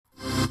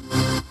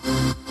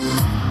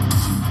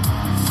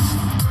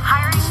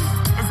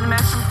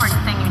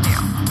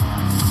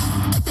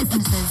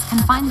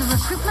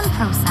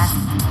process.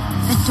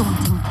 A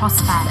daunting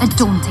prospect. A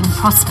daunting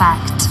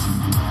prospect.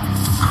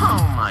 Oh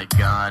my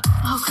god.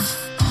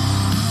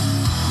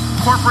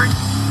 Corporate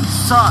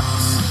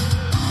sucks.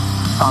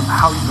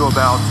 How you go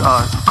about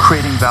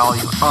creating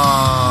value.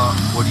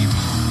 What do you mean?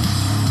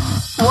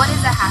 What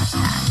is a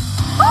hashtag?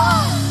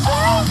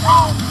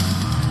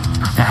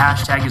 The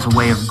hashtag is a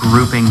way of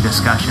grouping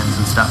discussions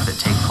and stuff that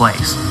take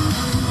place.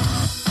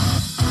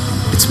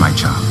 It's my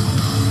job.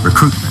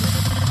 Recruitment.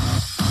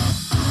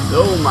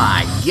 Oh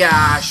my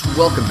gosh,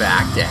 welcome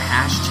back to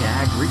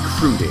Hashtag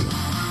Recruiting.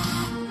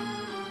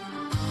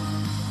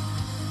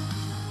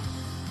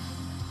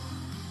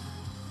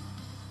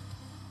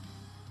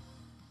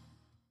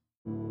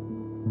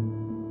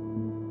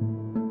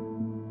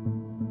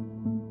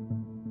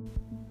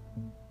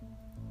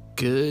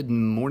 Good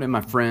morning,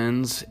 my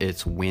friends.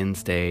 It's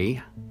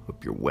Wednesday.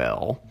 Hope you're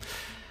well.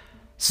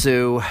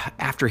 So,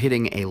 after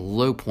hitting a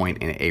low point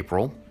in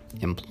April,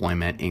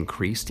 employment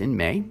increased in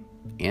May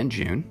and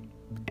June,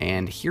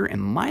 and here in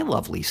my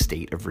lovely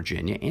state of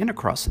Virginia and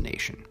across the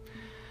nation,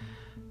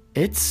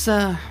 it's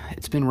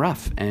been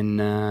rough,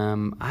 and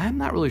I'm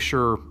not really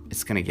sure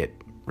it's going to get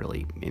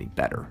really any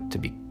better, to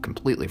be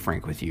completely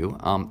frank with you.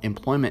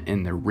 Employment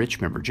in the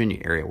Richmond,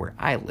 Virginia area where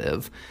I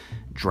live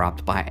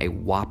dropped by a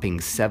whopping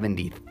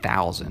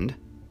 70,000.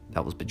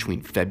 That was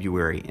between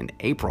February and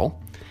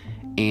April.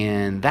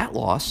 And that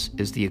loss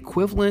is the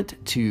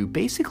equivalent to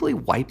basically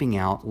wiping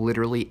out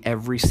literally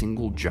every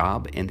single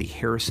job in the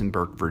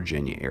Harrisonburg,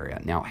 Virginia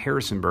area. Now,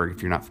 Harrisonburg,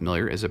 if you're not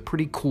familiar, is a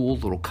pretty cool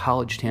little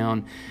college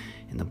town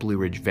in the Blue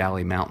Ridge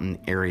Valley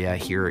Mountain area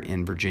here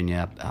in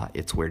Virginia.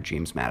 It's where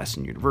James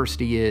Madison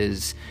University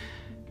is.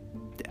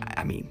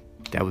 I mean,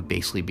 that would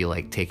basically be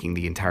like taking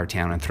the entire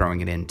town and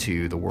throwing it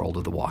into the world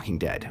of The Walking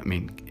Dead. I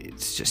mean,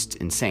 it's just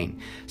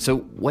insane. So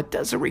what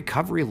does a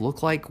recovery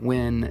look like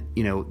when,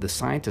 the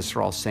scientists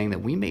are all saying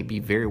that we may be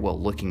very well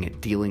looking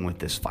at dealing with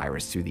this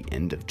virus through the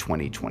end of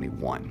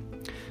 2021?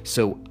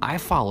 So I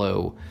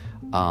follow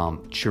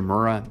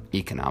Chmura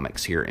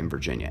Economics here in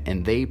Virginia,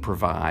 and they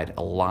provide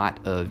a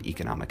lot of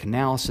economic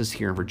analysis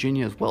here in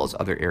Virginia as well as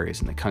other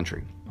areas in the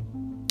country.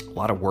 A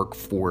lot of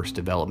workforce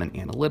development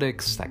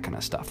analytics, that kind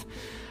of stuff.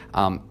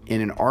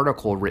 In an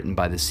article written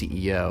by the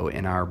CEO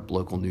in our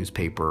local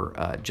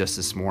newspaper just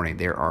this morning,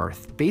 there are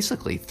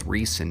basically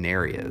three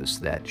scenarios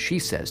that she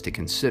says to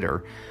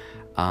consider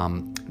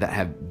that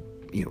have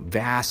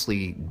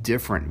vastly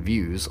different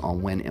views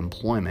on when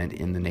employment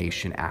in the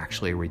nation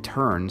actually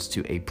returns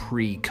to a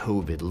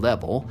pre-COVID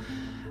level.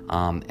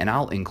 And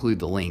I'll include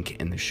the link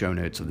in the show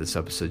notes of this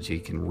episode so you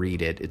can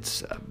read it.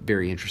 It's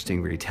very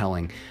interesting, very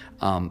telling.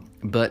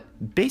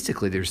 But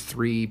basically, there's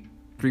three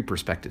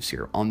perspectives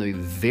here. On the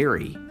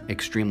very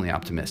extremely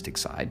optimistic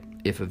side,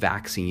 if a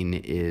vaccine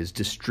is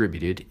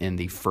distributed in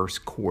the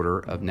first quarter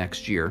of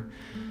next year,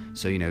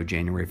 so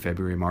January,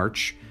 February,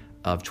 March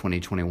of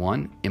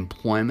 2021,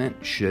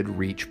 employment should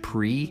reach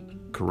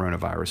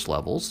pre-coronavirus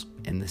levels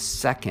in the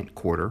second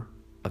quarter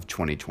of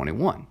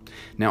 2021.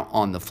 Now,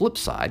 on the flip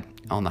side,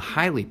 on the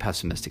highly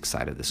pessimistic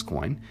side of this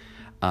coin,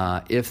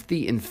 if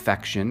the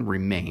infection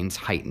remains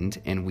heightened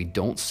and we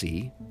don't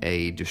see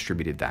a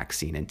distributed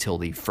vaccine until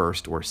the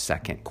first or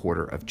second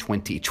quarter of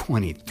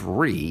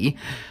 2023,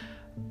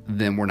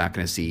 then we're not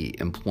going to see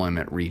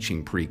employment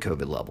reaching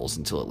pre-COVID levels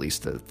until at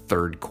least the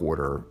third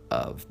quarter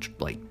of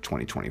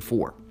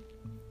 2024.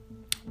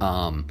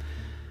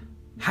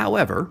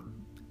 However,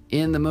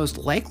 in the most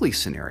likely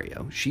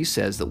scenario, she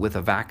says that with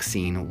a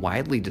vaccine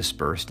widely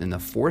dispersed in the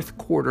fourth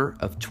quarter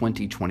of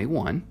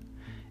 2021,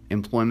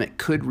 employment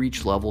could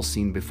reach levels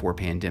seen before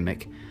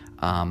pandemic,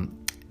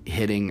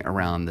 hitting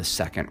around the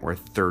second or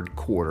third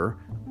quarter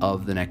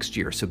of the next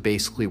year. So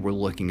basically, we're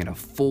looking at a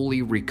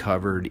fully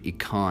recovered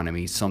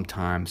economy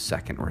sometime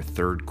second or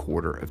third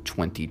quarter of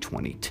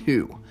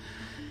 2022.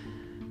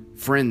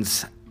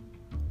 Friends,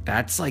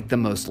 that's like the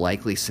most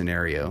likely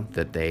scenario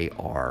that they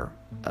are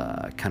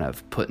kind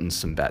of putting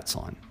some bets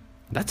on.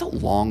 That's a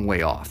long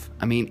way off.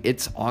 I mean,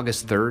 it's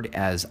August 3rd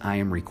as I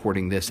am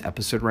recording this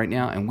episode right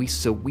now, and we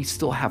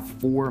still have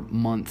 4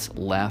 months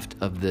left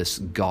of this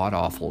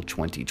god-awful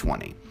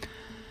 2020.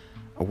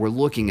 We're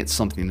looking at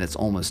something that's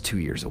almost 2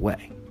 years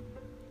away.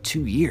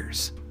 2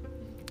 years.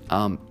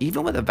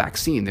 Even with a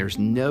vaccine, there's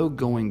no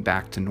going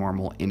back to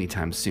normal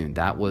anytime soon.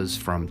 That was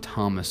from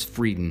Thomas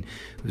Frieden,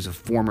 who's a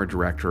former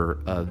director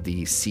of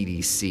the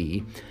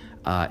CDC,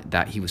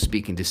 that he was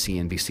speaking to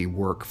CNBC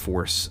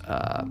Workforce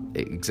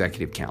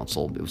Executive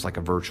Council. It was like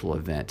a virtual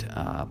event,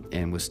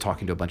 and was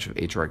talking to a bunch of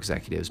HR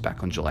executives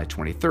back on July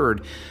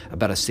 23rd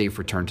about a safe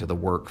return to the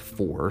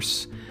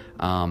workforce.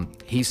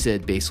 He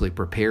said basically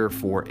prepare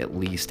for at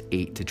least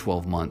 8 to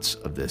 12 months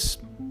of this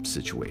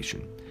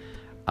situation.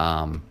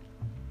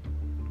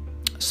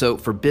 So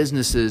for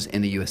businesses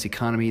in the U.S.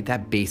 economy,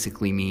 that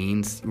basically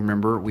means,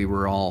 remember, we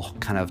were all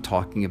kind of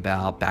talking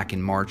about back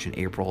in March and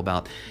April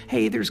about,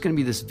 hey, there's going to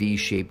be this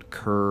V-shaped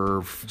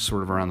curve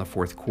sort of around the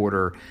fourth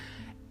quarter.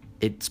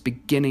 It's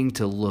beginning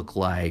to look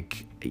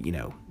like,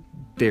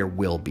 there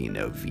will be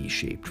no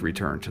V-shaped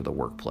return to the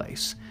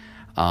workplace.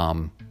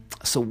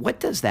 So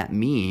what does that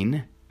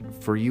mean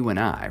for you and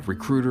I,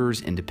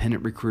 recruiters,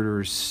 independent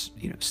recruiters,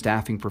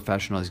 staffing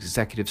professionals,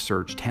 executive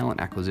search,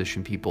 talent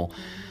acquisition people.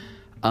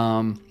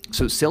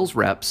 So sales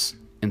reps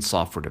and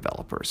software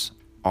developers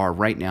are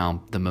right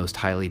now the most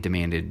highly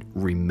demanded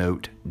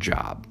remote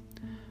job.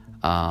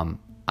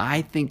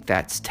 I think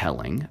that's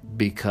telling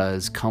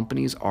because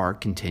companies are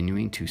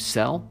continuing to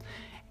sell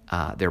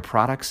their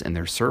products and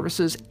their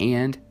services,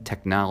 and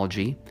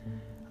technology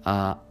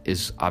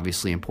is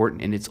obviously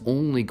important, and it's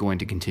only going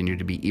to continue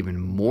to be even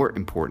more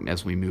important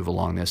as we move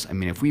along this. I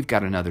mean, if we've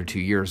got another 2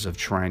 years of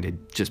trying to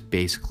just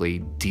basically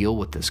deal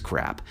with this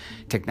crap,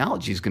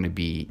 technology is going to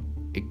be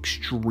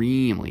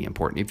extremely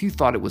important. If you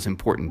thought it was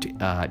important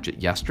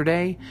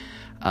yesterday,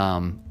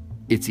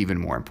 it's even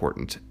more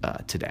important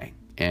today.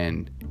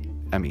 And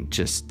I mean,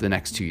 just the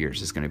next 2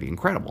 years is going to be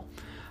incredible.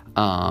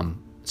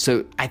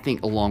 So I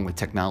think along with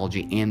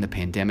technology and the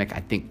pandemic, I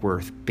think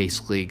we're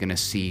basically going to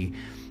see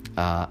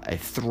a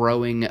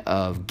throwing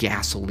of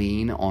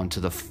gasoline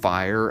onto the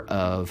fire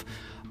of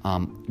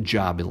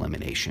job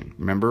elimination.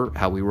 Remember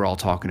how we were all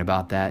talking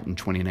about that in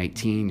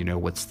 2019?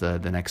 What's the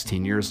next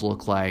 10 years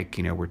look like?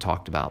 We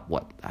talked about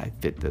I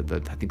think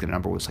the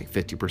number was like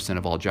 50%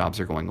 of all jobs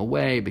are going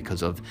away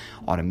because of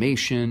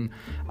automation.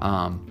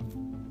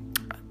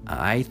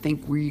 I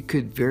think we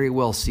could very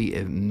well see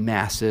a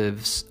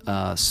massive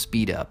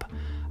speed up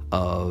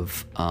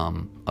of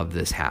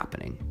this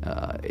happening,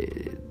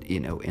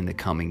 in the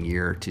coming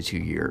year to 2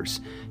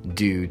 years,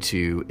 due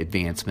to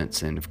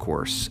advancements in, of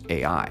course,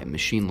 AI,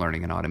 machine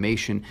learning, and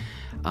automation,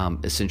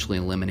 essentially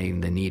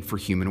eliminating the need for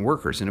human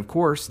workers. And of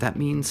course, that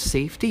means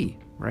safety,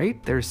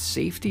 right? There's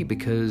safety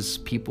because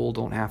people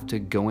don't have to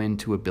go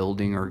into a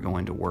building or go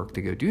into work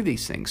to go do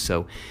these things.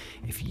 So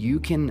if you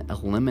can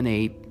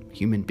eliminate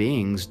human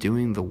beings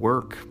doing the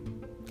work,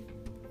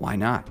 why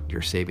not?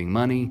 You're saving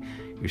money.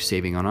 You're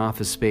saving on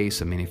office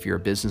space. I mean, if you're a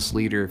business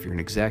leader, if you're an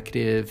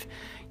executive,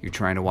 you're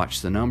trying to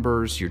watch the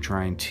numbers, you're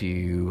trying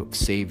to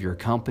save your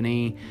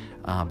company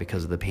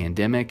because of the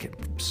pandemic,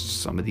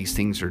 some of these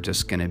things are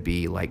just going to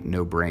be like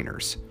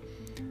no-brainers.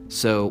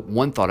 So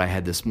one thought I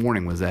had this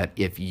morning was that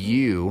if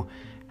you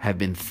have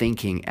been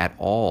thinking at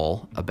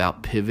all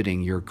about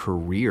pivoting your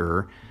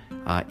career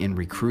in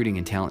recruiting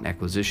and talent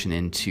acquisition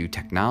into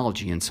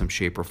technology in some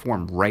shape or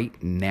form, right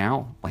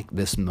now, like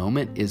this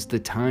moment, is the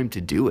time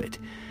to do it.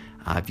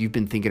 If you've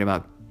been thinking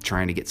about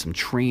trying to get some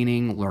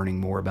training, learning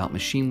more about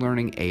machine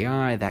learning,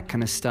 AI, that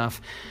kind of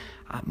stuff,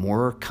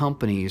 more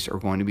companies are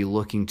going to be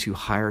looking to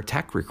hire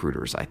tech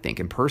recruiters, I think.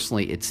 And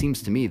personally, it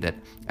seems to me that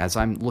as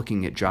I'm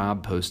looking at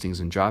job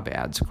postings and job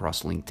ads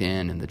across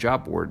LinkedIn and the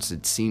job boards,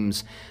 it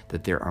seems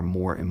that there are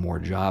more and more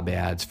job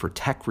ads for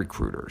tech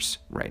recruiters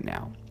right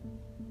now.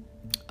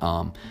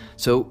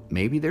 So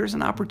maybe there's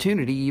an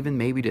opportunity even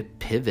maybe to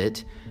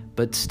pivot,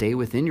 but stay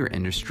within your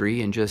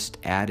industry and just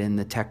add in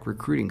the tech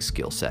recruiting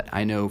skill set.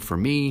 I know for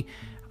me,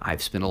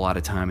 I've spent a lot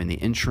of time in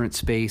the insurance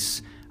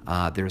space.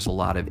 There's a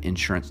lot of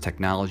insurance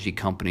technology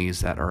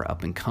companies that are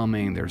up and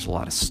coming. There's a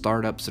lot of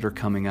startups that are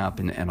coming up,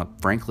 and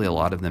frankly, a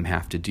lot of them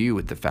have to do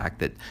with the fact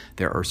that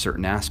there are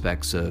certain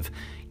aspects of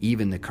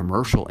even the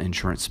commercial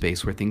insurance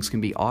space where things can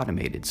be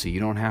automated. So you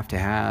don't have to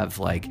have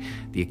like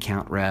the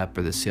account rep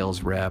or the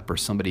sales rep or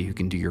somebody who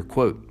can do your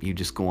quote. You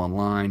just go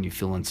online, you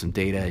fill in some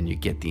data, and you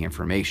get the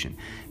information.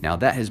 Now,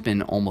 that has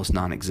been almost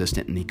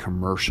non-existent in the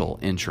commercial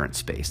insurance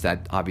space.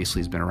 That obviously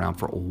has been around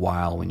for a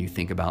while when you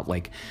think about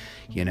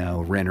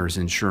renter's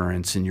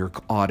insurance and your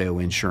auto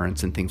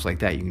insurance and things like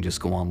that. You can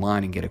just go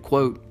online and get a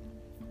quote.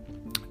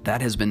 That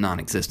has been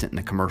non-existent in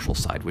the commercial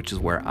side, which is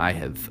where I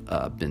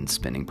have been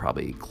spending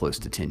probably close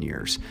to 10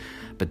 years.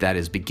 But that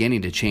is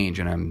beginning to change,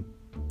 and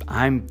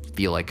I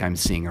feel like I'm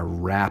seeing a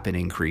rapid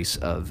increase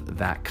of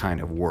that kind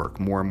of work.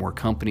 More and more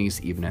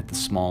companies, even at the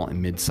small and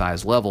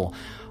mid-sized level,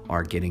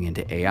 are getting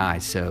into AI.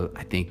 So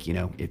I think,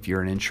 if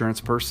you're an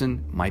insurance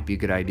person, might be a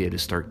good idea to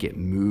start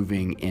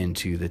moving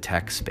into the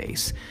tech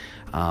space,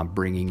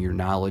 bringing your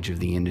knowledge of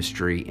the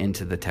industry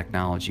into the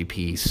technology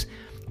piece,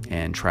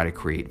 and try to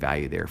create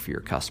value there for your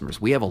customers.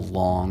 We have a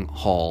long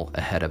haul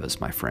ahead of us,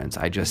 my friends.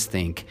 I just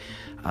think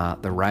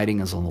the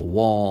writing is on the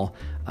wall.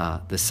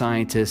 The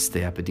scientists, the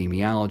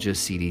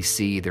epidemiologists,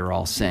 CDC, they're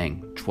all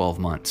saying 12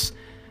 months.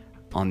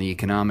 On the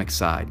economic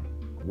side,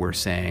 we're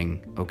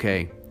saying,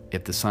 okay,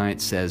 if the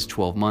science says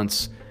 12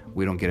 months,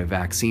 we don't get a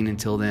vaccine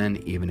until then.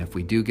 Even if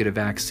we do get a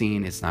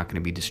vaccine, it's not going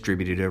to be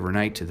distributed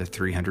overnight to the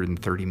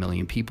 330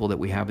 million people that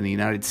we have in the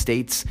United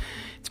States.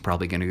 It's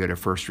probably going to go to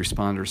first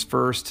responders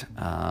first,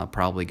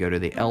 probably go to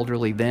the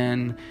elderly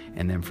then,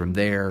 and then from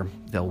there,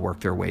 they'll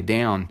work their way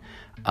down.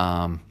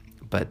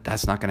 But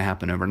that's not going to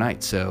happen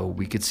overnight. So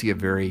we could see a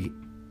very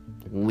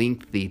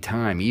lengthy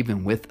time,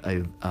 even with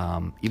a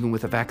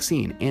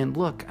vaccine. And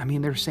look, I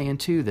mean, they're saying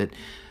too that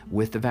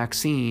with the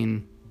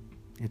vaccine,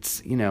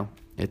 it's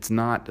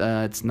not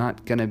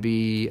going to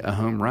be a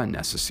home run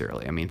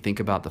necessarily. I mean, think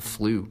about the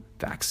flu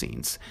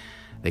vaccines.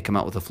 They come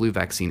out with a flu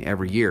vaccine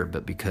every year,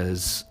 but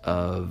because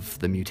of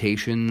the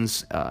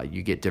mutations,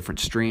 you get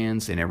different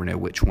strands. They never know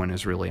which one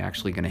is really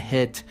actually going to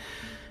hit.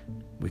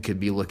 We could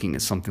be looking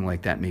at something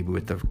like that maybe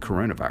with the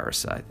coronavirus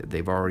side.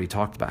 They've already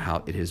talked about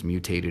how it has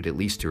mutated at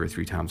least 2 or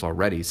 3 times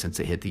already since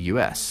it hit the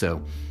U.S.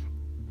 So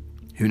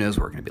who knows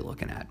what we're going to be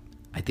looking at.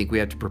 I think we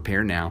have to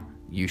prepare now.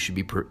 You should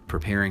be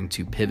preparing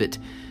to pivot,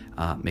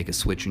 make a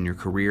switch in your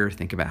career.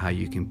 Think about how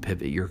you can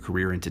pivot your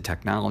career into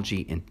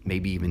technology and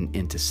maybe even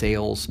into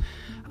sales,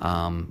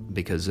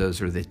 because those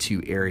are the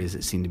 2 areas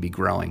that seem to be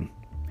growing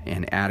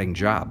and adding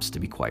jobs, to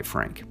be quite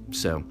frank.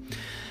 So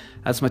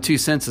that's my 2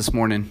 cents this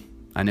morning.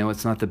 I know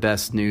it's not the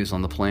best news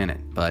on the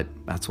planet, but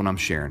that's what I'm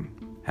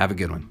sharing. Have a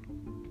good one.